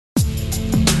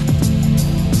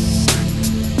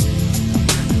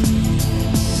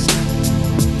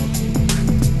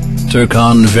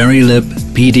Turcon Varilip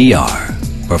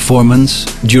PDR. Performance,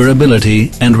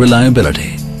 durability, and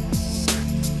reliability.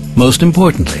 Most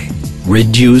importantly,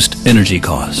 reduced energy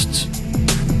costs.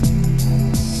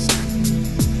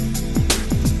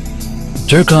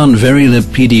 Turcon Varilip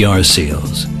PDR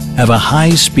seals have a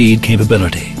high speed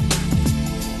capability,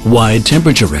 wide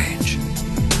temperature range,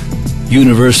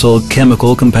 universal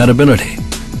chemical compatibility,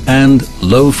 and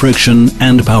low friction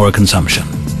and power consumption.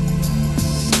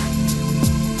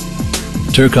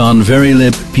 Turcon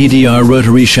Varilip PDR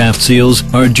rotary shaft seals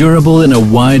are durable in a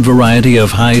wide variety of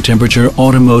high-temperature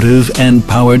automotive and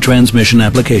power transmission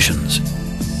applications.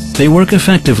 They work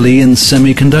effectively in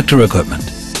semiconductor equipment,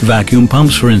 vacuum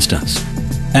pumps for instance,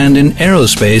 and in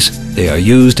aerospace they are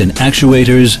used in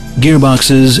actuators,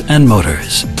 gearboxes, and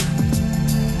motors.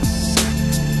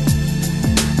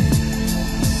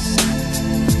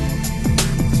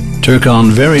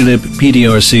 Turcon Varilip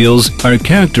PDR seals are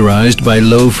characterized by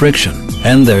low friction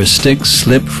and their stick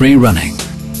slip-free running.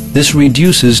 This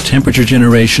reduces temperature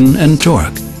generation and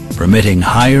torque, permitting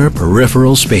higher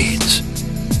peripheral speeds.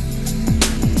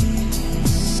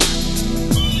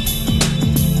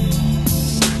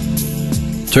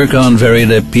 Turcon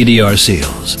Varilip PDR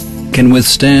seals can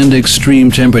withstand extreme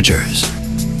temperatures,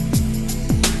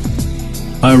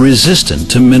 are resistant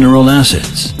to mineral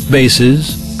acids,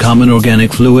 bases, common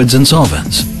organic fluids, and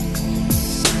solvents.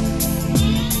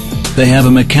 They have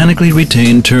a mechanically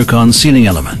retained Turcon sealing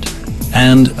element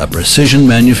and a precision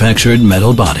manufactured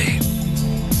metal body.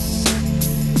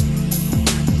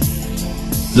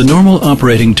 The normal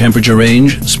operating temperature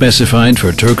range specified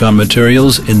for Turcon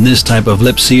materials in this type of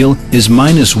lip seal is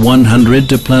 -100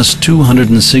 to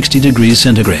 +260 degrees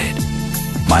centigrade,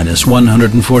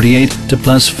 -148 to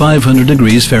 +500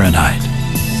 degrees Fahrenheit.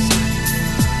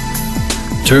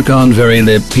 Turcon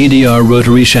Varilip PDR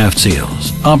rotary shaft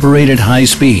seals operate at high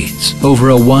speeds over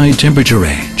a wide temperature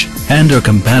range and are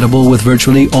compatible with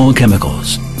virtually all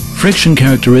chemicals. Friction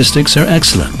characteristics are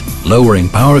excellent, lowering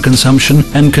power consumption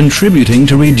and contributing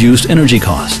to reduced energy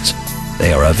costs.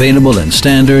 They are available in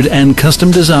standard and custom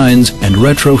designs and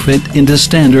retrofit into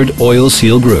standard oil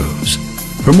seal grooves.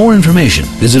 For more information,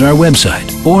 visit our website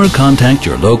or contact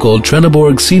your local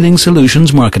Trelleborg Sealing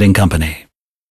Solutions marketing company.